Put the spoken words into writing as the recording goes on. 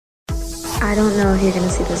I don't know if you're going to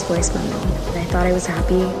see this voice memo, but I thought I was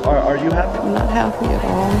happy. Are you happy? I'm not happy at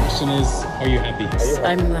all. The question is, are you happy?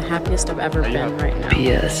 I'm the happiest I've ever been right now.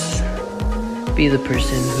 P.S. Be the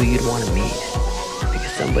person who you'd want to meet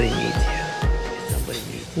because somebody needs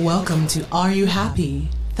you. Welcome to Are You Happy?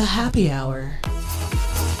 The Happy Hour.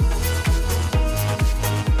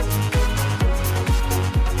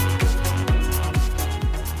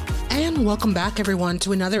 And welcome back, everyone,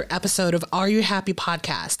 to another episode of Are You Happy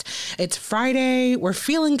podcast. It's Friday. We're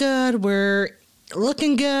feeling good. We're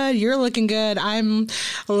looking good. You're looking good. I'm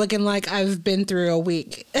looking like I've been through a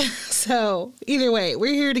week. So either way,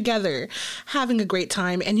 we're here together having a great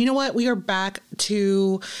time. And you know what? We are back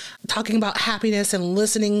to talking about happiness and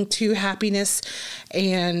listening to happiness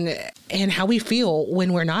and how we feel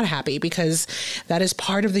when we're not happy, because that is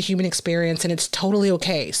part of the human experience and it's totally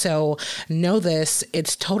okay. So know this,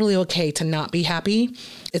 it's totally okay to not be happy.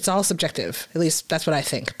 It's all subjective. At least that's what I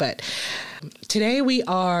think. But today we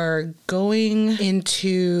are going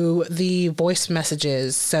into the voice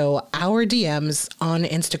messages. So our DMs on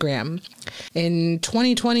Instagram. In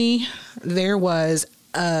 2020, there was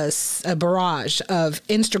a barrage of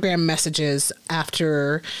Instagram messages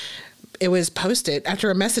after it was posted,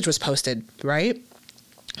 after a message was posted, right?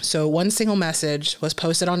 So one single message was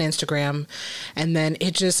posted on Instagram, and then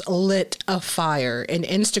it just lit a fire, an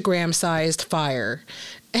Instagram-sized fire.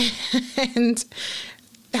 And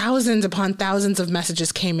thousands upon thousands of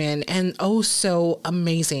messages came in, and oh, so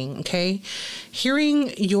amazing, okay?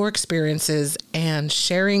 Hearing your experiences and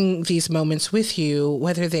sharing these moments with you,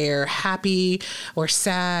 whether they're happy or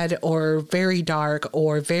sad or very dark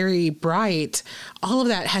or very bright, all of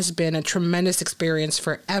that has been a tremendous experience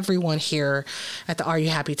for everyone here at the Are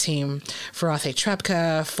You Happy team, for Athe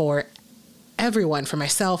Trepka, for everyone, for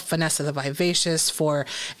myself, Vanessa the Vivacious, for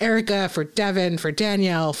Erica, for Devin, for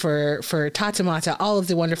Danielle, for Tatamata, all of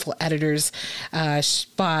the wonderful editors,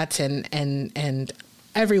 Spot and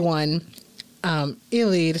everyone,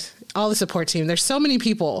 Elid, all the support team. There's so many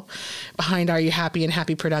people behind Are You Happy and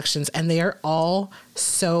Happy Productions, and they are all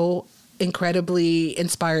so incredibly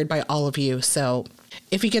inspired by all of you. So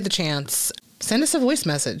if you get the chance, send us a voice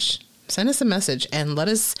message. Send us a message and let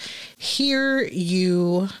us hear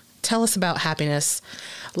you. Tell us about happiness.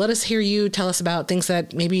 Let us hear you tell us about things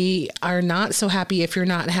that maybe are not so happy if you're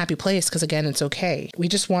not in a happy place, because again, it's okay. We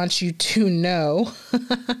just want you to know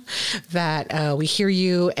that we hear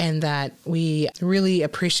you and that we really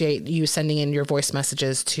appreciate you sending in your voice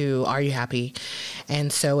messages to Are You Happy?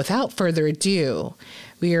 And so without further ado,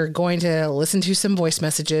 we are going to listen to some voice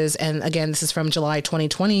messages. And again, this is from July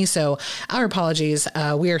 2020. So our apologies.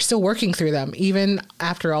 We are still working through them. Even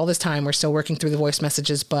after all this time, we're still working through the voice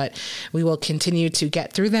messages, but we will continue to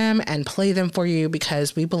get through them and play them for you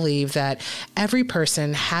because we believe that every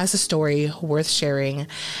person has a story worth sharing.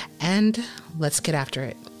 And let's get after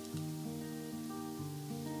it.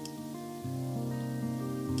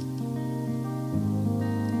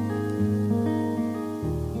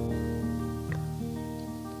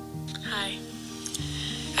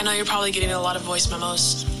 I know you're probably getting a lot of voice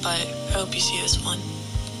memos, but I hope you see this one.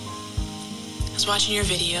 I was watching your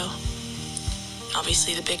video.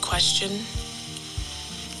 Obviously, the big question,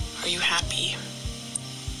 are you happy?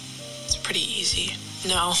 It's pretty easy.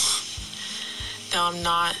 No, I'm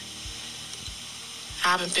not. I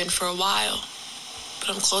haven't been for a while, but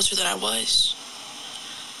I'm closer than I was.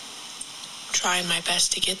 I'm trying my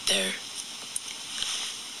best to get there.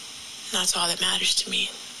 And that's all that matters to me.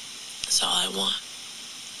 That's all I want.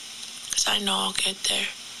 Because I know I'll get there.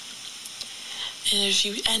 And if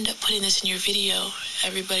you end up putting this in your video,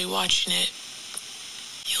 everybody watching it,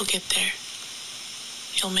 you'll get there.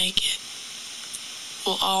 You'll make it.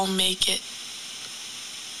 We'll all make it.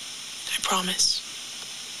 I promise.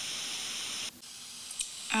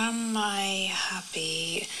 Am I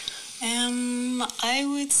happy? I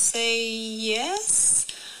would say yes,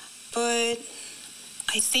 but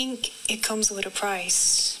I think it comes with a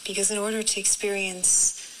price, because in order to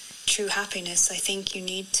experience true happiness, I think you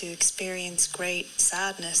need to experience great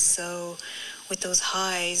sadness. So with those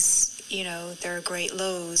highs, there are great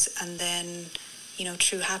lows, and then,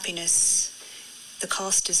 true happiness, the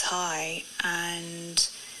cost is high. And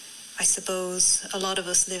I suppose a lot of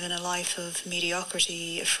us live in a life of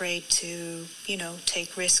mediocrity, afraid to,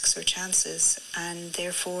 take risks or chances, and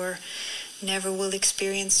therefore never will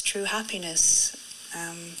experience true happiness.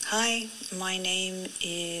 Hi, my name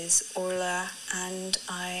is Orla and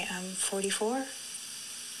I am 44,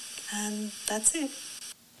 and that's it.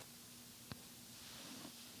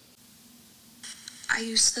 I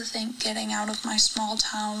used to think getting out of my small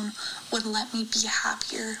town would let me be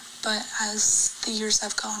happier, but as the years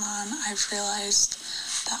have gone on, I've realized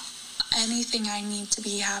that anything I need to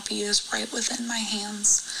be happy is right within my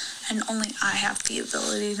hands, and only I have the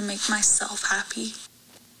ability to make myself happy.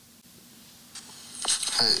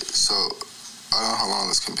 Hey, so I don't know how long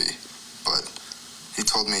this can be, but he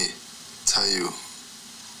told me tell you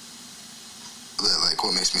that, like,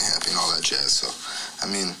 what makes me happy and all that jazz. So,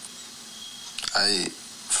 I mean,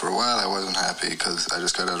 for a while I wasn't happy because I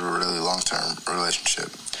just got out of a really long-term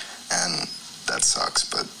relationship, and that sucks.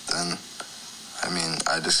 But then, I mean,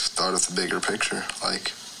 I just thought of the bigger picture.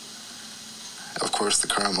 Like, of course, the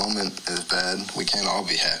current moment is bad. We can't all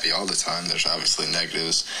be happy all the time. There's obviously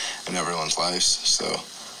negatives in everyone's lives, so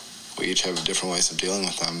we each have different ways of dealing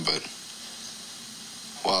with them. But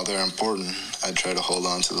while they're important, I try to hold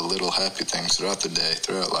on to the little happy things throughout the day,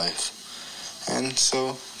 throughout life. And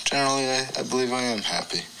so, generally, I believe I am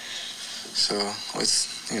happy. So,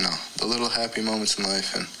 it's, you know, the little happy moments in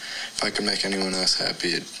life, and if I can make anyone else happy,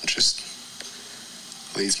 it just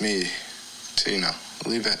leads me to, you know,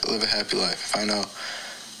 live a happy life. If I know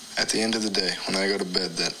at the end of the day, when I go to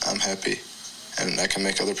bed, that I'm happy and I can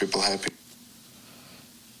make other people happy.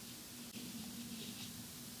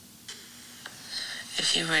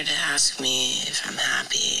 If you were to ask me if I'm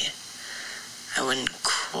happy, I wouldn't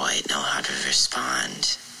quite know how to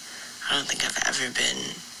respond. I don't think I've ever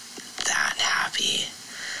been that happy.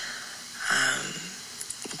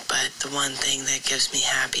 But the one thing that gives me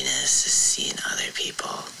happiness is seeing other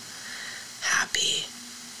people happy,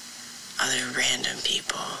 other random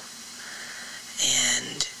people.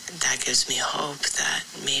 And that gives me hope that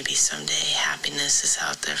maybe someday happiness is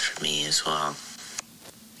out there for me as well.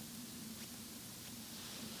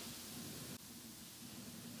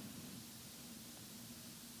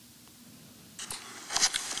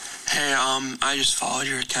 Hey, I just followed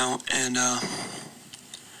your account, and I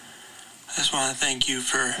just want to thank you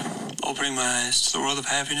for opening my eyes to the world of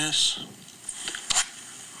happiness.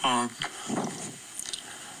 I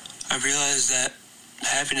realized that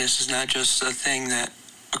happiness is not just a thing that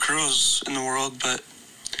occurs in the world, but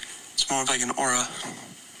it's more of like an aura.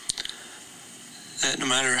 That no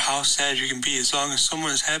matter how sad you can be, as long as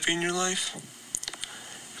someone is happy in your life,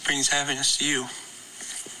 it brings happiness to you.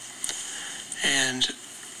 And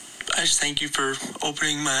I just thank you for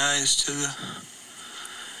opening my eyes to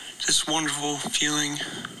this wonderful feeling.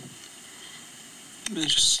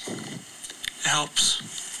 It helps.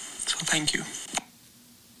 So thank you.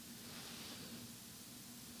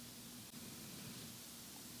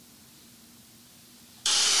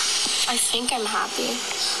 I think I'm happy,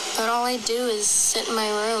 but all I do is sit in my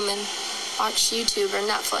room and watch YouTube or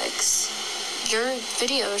Netflix. Your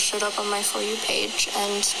video showed up on my For You page,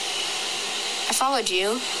 and I followed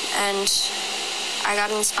you, and I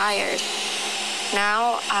got inspired.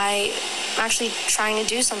 Now I'm actually trying to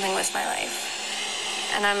do something with my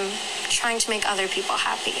life, and I'm trying to make other people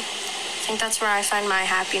happy. I think that's where I find my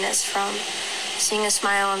happiness from, seeing a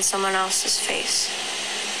smile on someone else's face.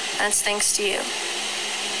 And it's thanks to you.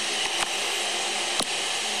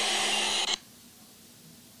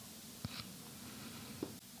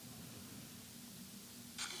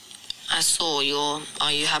 I saw your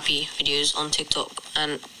Are You Happy videos on TikTok,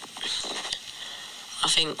 and I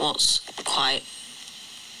think what's quite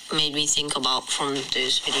made me think about from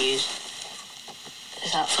those videos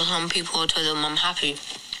is that for some people I'll tell them I'm happy,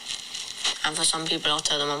 and for some people I'll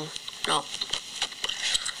tell them I'm not.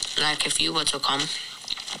 Like if you were to come,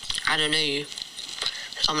 I don't know you,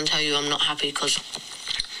 someone tell you I'm not happy because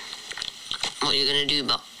what are you going to do?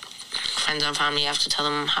 But friends and family, I have to tell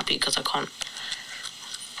them I'm happy because I can't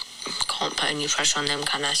put any pressure on them,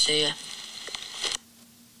 can I? So yeah.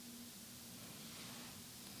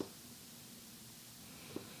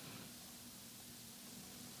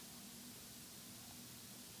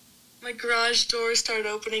 My garage door started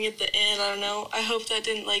opening at the end. I don't know. I hope that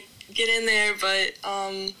didn't get in there, but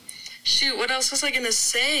shoot, what else was I gonna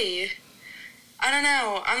say? I don't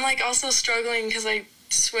know. I'm also struggling because I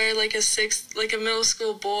swear like a middle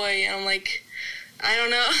school boy, and I'm I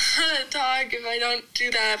don't know how to talk if I don't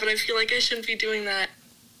do that, but I feel like I shouldn't be doing that.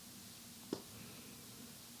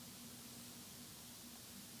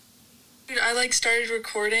 Dude, I started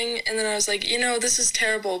recording, and then I was like, this is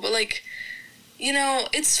terrible, but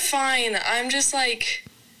it's fine. I'm just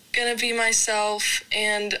gonna be myself,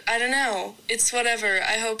 and I don't know. It's whatever.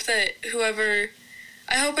 I hope that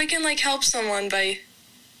I hope I can help someone by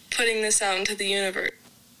putting this out into the universe.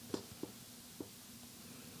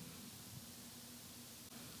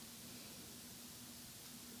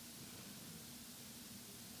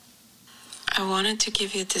 I wanted to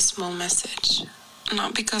give you this small message,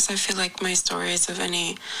 not because I feel like my story is of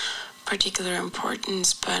any particular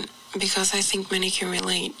importance, but because I think many can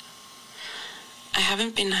relate. I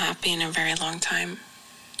haven't been happy in a very long time.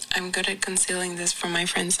 I'm good at concealing this from my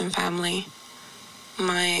friends and family.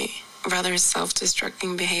 My rather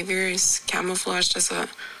self-destructing behavior is camouflaged as a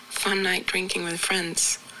fun night drinking with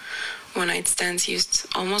friends. One-night stands used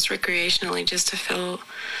almost recreationally just to fill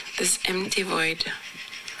this empty void.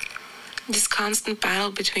 This constant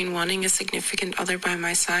battle between wanting a significant other by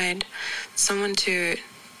my side, someone to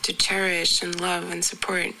cherish and love and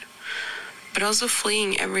support, but also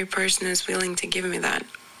fleeing every person who's willing to give me that.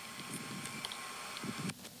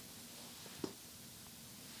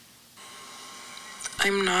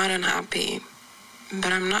 I'm not unhappy,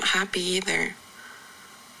 but I'm not happy either.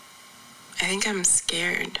 I think I'm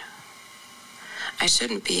scared. I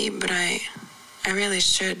shouldn't be, but I really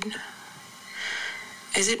should.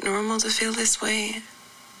 Is it normal to feel this way?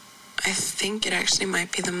 I think it actually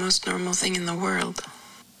might be the most normal thing in the world.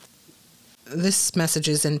 This message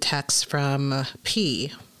is in text from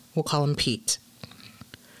P. We'll call him Pete.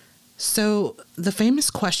 So the famous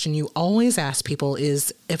question you always ask people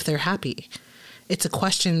is if they're happy. It's a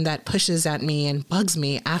question that pushes at me and bugs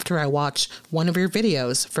me after I watch one of your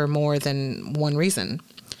videos for more than one reason.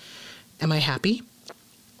 Am I happy?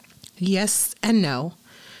 Yes and no.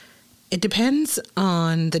 It depends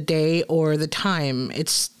on the day or the time.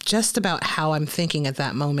 It's just about how I'm thinking at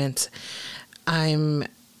that moment. I'm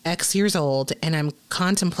X years old and I'm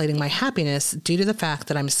contemplating my happiness due to the fact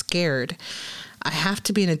that I'm scared. I have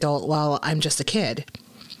to be an adult while I'm just a kid.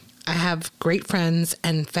 I have great friends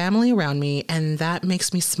and family around me, and that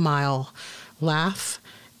makes me smile, laugh,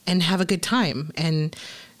 and have a good time. And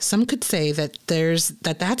some could say that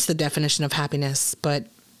that's the definition of happiness, but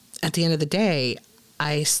at the end of the day,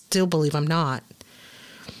 I still believe I'm not.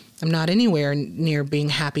 I'm not anywhere near being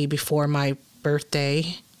happy before my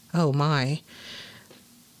birthday. Oh my.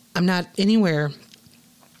 I'm not anywhere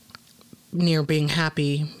near being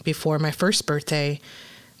happy before my first birthday.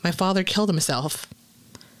 My father killed himself.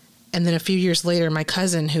 And then a few years later, my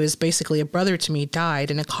cousin, who is basically a brother to me, died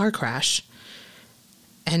in a car crash.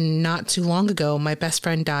 And not too long ago, my best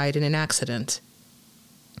friend died in an accident.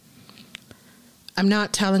 I'm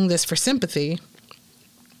not telling this for sympathy.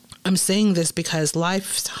 I'm saying this because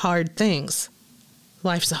life's hard things.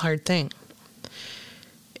 Life's a hard thing.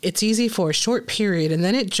 It's easy for a short period, and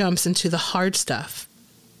then it jumps into the hard stuff.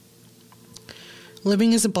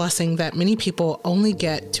 Living is a blessing that many people only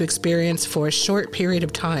get to experience for a short period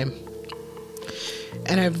of time.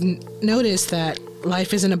 And I've noticed that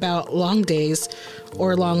life isn't about long days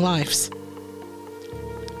or long lives.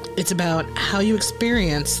 It's about how you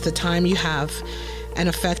experience the time you have and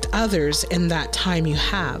affect others in that time you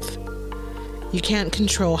have. You can't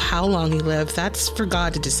control how long you live. That's for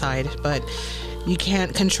God to decide, but you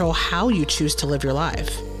can't control how you choose to live your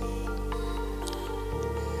life.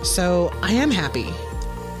 So I am happy.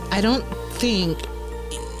 I don't think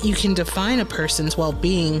you can define a person's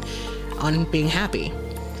well-being on being happy.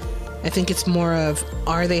 I think it's more of,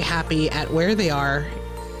 are they happy at where they are,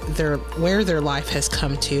 where their life has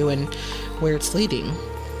come to, and where it's leading?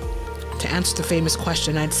 To answer the famous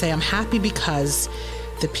question, I'd say I'm happy because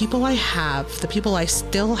the people I have, the people I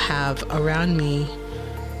still have around me,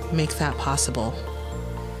 make that possible.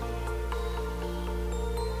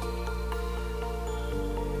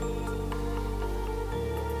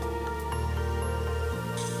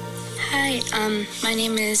 Hi, my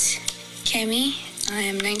name is Cami. I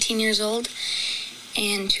am 19 years old,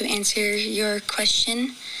 and to answer your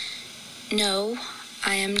question, no,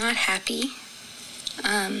 I am not happy.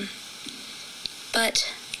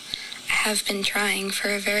 But I have been trying for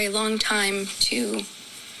a very long time to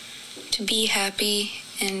be happy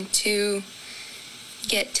and to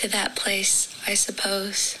get to that place, I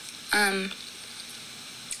suppose. And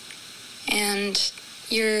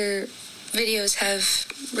your videos have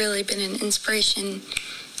really been an inspiration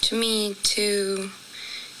to me to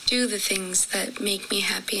do the things that make me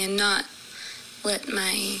happy and not let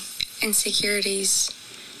my insecurities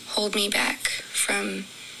hold me back from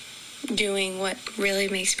doing what really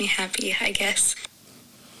makes me happy, I guess.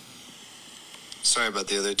 Sorry about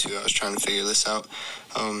the other two. I was trying to figure this out.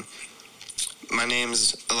 My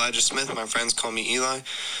name's Elijah Smith. My friends call me Eli.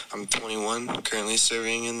 I'm 21, currently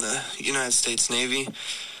serving in the United States Navy.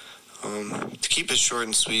 To keep it short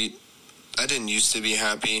and sweet, I didn't used to be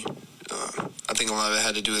happy. I think a lot of it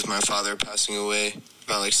had to do with my father passing away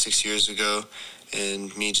about 6 years ago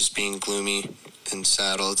and me just being gloomy and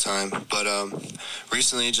sad all the time. But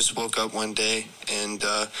recently I just woke up one day and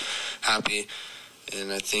happy.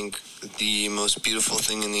 And I think the most beautiful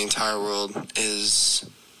thing in the entire world is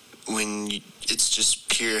when it's just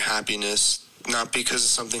pure happiness, not because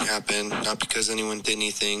something happened, not because anyone did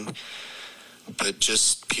anything, but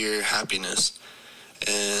just pure happiness.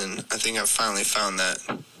 And I think I finally found that.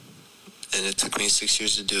 And it took me 6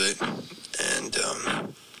 years to do it. And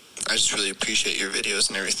I just really appreciate your videos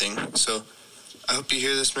and everything. So I hope you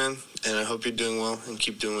hear this, man. And I hope you're doing well and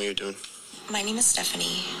keep doing what you're doing. My name is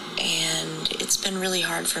Stephanie, and it's been really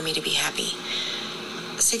hard for me to be happy.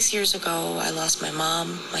 6 years ago, I lost my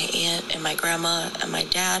mom, my aunt, and my grandma, and my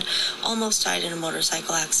dad almost died in a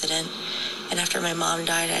motorcycle accident. And after my mom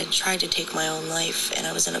died, I tried to take my own life, and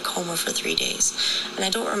I was in a coma for 3 days. And I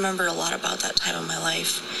don't remember a lot about that time of my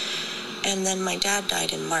life. And then my dad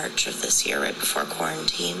died in March of this year, right before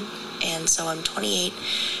quarantine. And so I'm 28,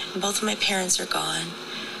 and both of my parents are gone.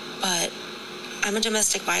 But I'm a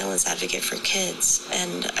domestic violence advocate for kids,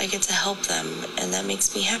 and I get to help them, and that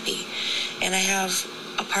makes me happy. And I have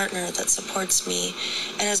a partner that supports me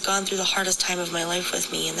and has gone through the hardest time of my life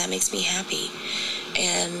with me, and that makes me happy.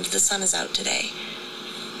 And the sun is out today,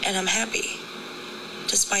 and I'm happy.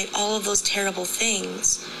 Despite all of those terrible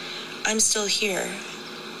things, I'm still here,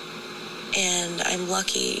 and I'm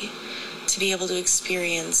lucky to be able to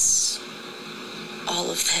experience all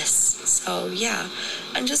of this. So yeah,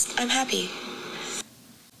 I'm happy.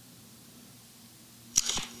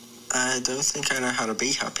 I don't think I know how to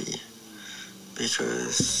be happy,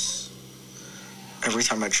 because every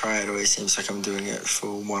time I try, it always seems like I'm doing it for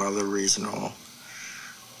one other reason or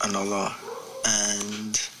another,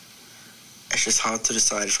 and it's just hard to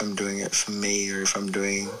decide if I'm doing it for me or if I'm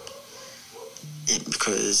doing it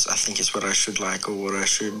because I think it's what I should like or what I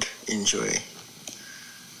should enjoy,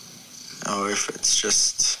 or if it's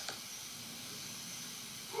just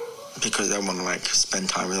because I want to spend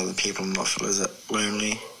time with other people and not feel as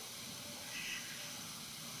lonely.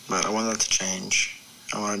 But I want that to change.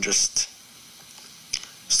 I want to just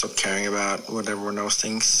stop caring about what everyone else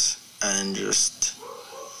thinks and just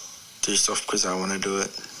do stuff because I want to do it.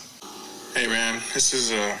 Hey man, this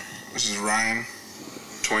is Ryan,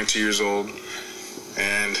 22 years old,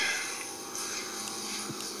 and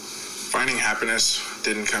finding happiness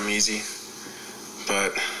didn't come easy,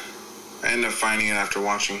 but I ended up finding it after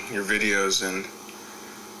watching your videos and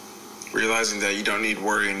realizing that you don't need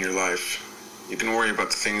worry in your life. You can worry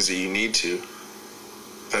about the things that you need to.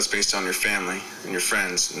 That's based on your family and your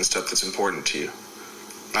friends and stuff that's important to you,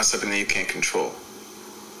 not something that you can't control.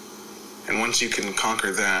 And once you can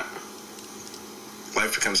conquer that,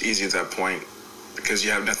 life becomes easy at that point because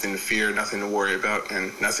you have nothing to fear, nothing to worry about,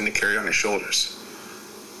 and nothing to carry on your shoulders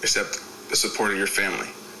except the support of your family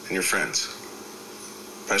and your friends.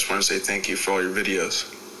 I just want to say thank you for all your videos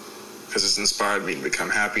because it's inspired me to become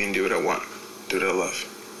happy and do what I want, do what I love.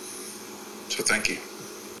 So thank you.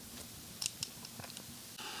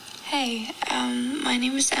 Hey, my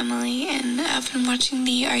name is Emily, and I've been watching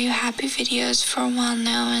the Are You Happy videos for a while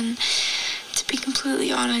now, and to be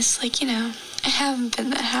completely honest, I haven't been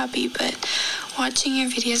that happy, but watching your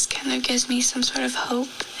videos kind of gives me some sort of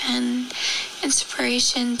hope and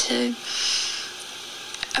inspiration to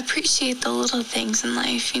appreciate the little things in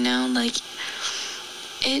life,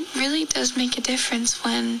 it really does make a difference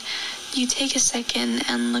when you take a second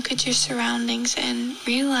and look at your surroundings and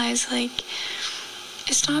realize,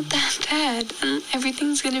 it's not that bad and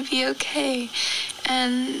everything's gonna be okay.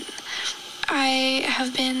 And I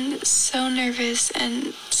have been so nervous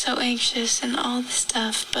and so anxious and all this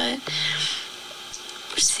stuff, but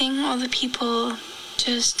seeing all the people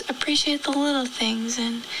just appreciate the little things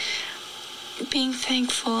and being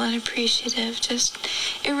thankful and appreciative,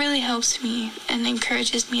 it really helps me and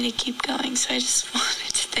encourages me to keep going. So I just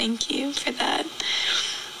wanted to thank you for that.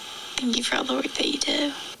 Thank you for all the work that you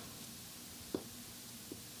do.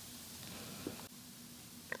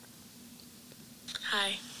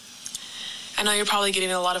 Hi. I know you're probably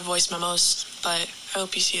getting a lot of voice memos, but I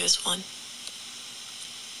hope you see this one.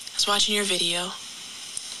 I was watching your video.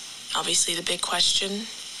 Obviously, the big question,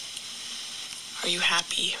 are you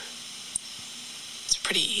happy? It's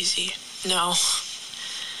pretty easy. No,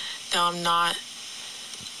 I'm not.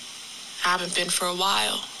 I haven't been for a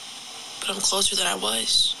while, but I'm closer than I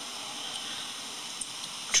was.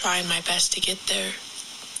 I'm trying my best to get there.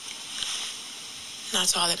 And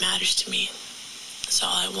that's all that matters to me. That's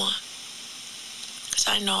all I want. Because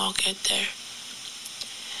I know I'll get there.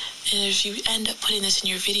 And if you end up putting this in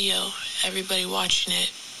your video, everybody watching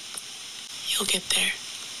it, you'll get there.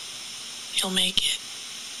 You'll make it.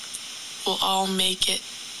 We'll all make it.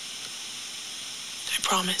 I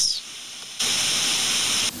promise.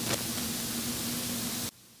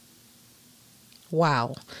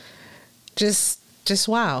 Wow. Just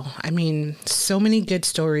wow. I mean, so many good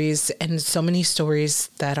stories and so many stories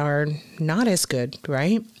that are not as good,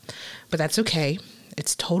 right? But that's okay.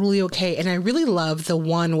 It's totally okay. And I really love the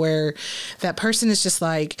one where that person is just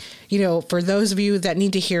like, you know, for those of you that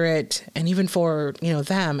need to hear it, and even for, you know,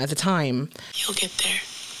 them at the time. You'll get there.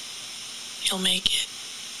 You'll make it.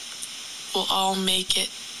 We'll all make it.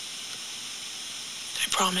 I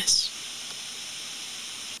promise.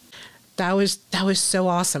 That was so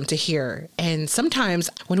awesome to hear. And sometimes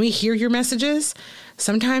when we hear your messages,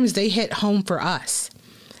 sometimes they hit home for us.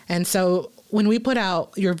 And so when we put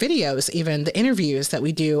out your videos, even the interviews that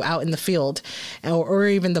we do out in the field, or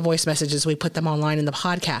even the voice messages, we put them online in the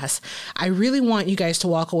podcast, I really want you guys to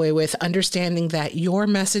walk away with understanding that your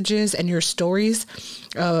messages and your stories,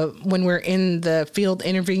 when we're in the field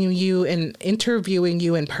interviewing you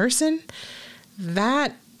in person,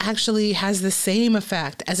 that actually has the same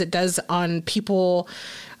effect as it does on people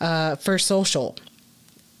for social.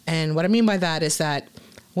 And what I mean by that is that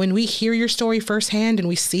when we hear your story firsthand and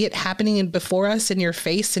we see it happening before us in your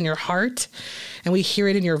face, in your heart, and we hear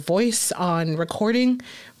it in your voice on recording,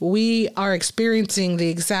 we are experiencing the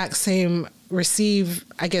exact same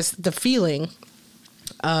the feeling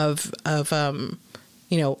of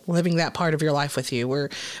you know, living that part of your life with you. We're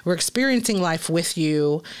experiencing life with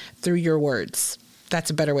you through your words. That's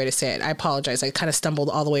a better way to say it. I apologize. I kind of stumbled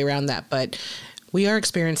all the way around that, but we are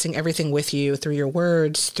experiencing everything with you through your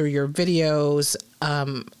words, through your videos,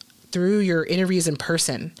 through your interviews in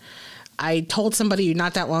person. I told somebody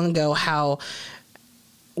not that long ago how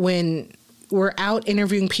when we're out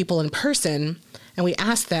interviewing people in person and we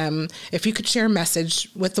ask them, if you could share a message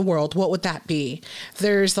with the world, what would that be?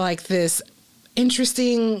 There's like this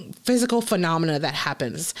interesting physical phenomena that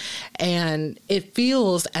happens, and it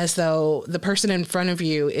feels as though the person in front of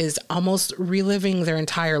you is almost reliving their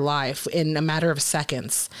entire life in a matter of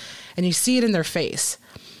seconds, and you see it in their face,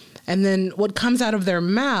 and then what comes out of their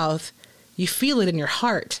mouth, you feel it in your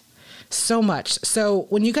heart so much. So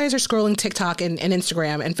when you guys are scrolling TikTok and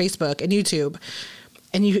Instagram and Facebook and YouTube,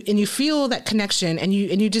 and you feel that connection, and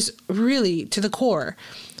you just really to the core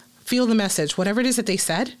feel the message, whatever it is that they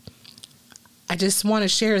said, I just want to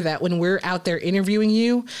share that when we're out there interviewing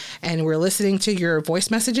you and we're listening to your voice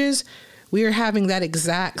messages, we are having that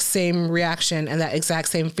exact same reaction and that exact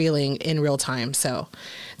same feeling in real time. So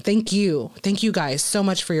thank you. Thank you guys so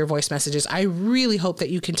much for your voice messages. I really hope that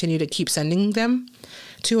you continue to keep sending them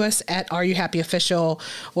to us at Are You Happy Official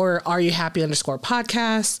or Are You Happy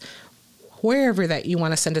 _podcast. Wherever that you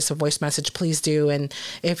want to send us a voice message, please do. And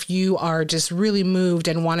if you are just really moved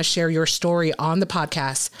and want to share your story on the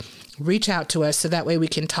podcast, reach out to us so that way we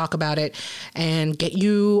can talk about it and get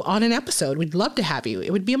you on an episode. We'd love to have you. It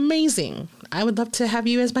would be amazing. I would love to have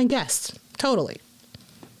you as my guest. Totally.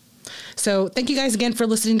 So thank you guys again for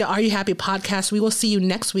listening to Are You Happy Podcast. We will see you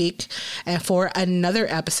next week for another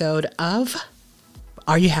episode of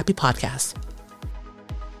Are You Happy Podcast.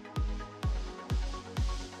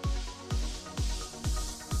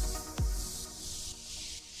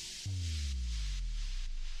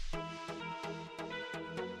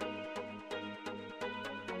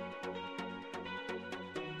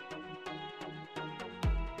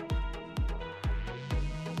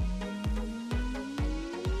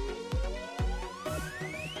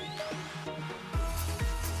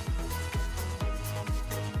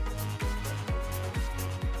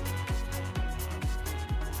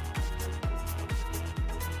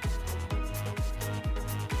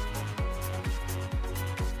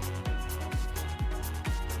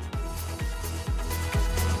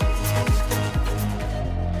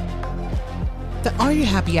 The Are You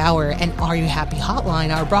Happy Hour and Are You Happy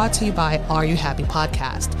Hotline are brought to you by Are You Happy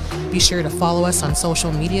Podcast. Be sure to follow us on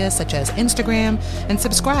social media such as Instagram and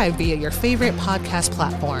subscribe via your favorite podcast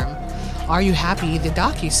platform. Are You Happy, the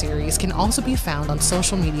docuseries, can also be found on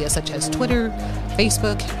social media such as Twitter,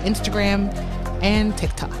 Facebook, Instagram, and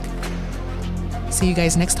TikTok. See you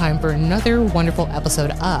guys next time for another wonderful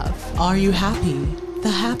episode of Are You Happy? The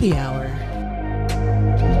Happy Hour.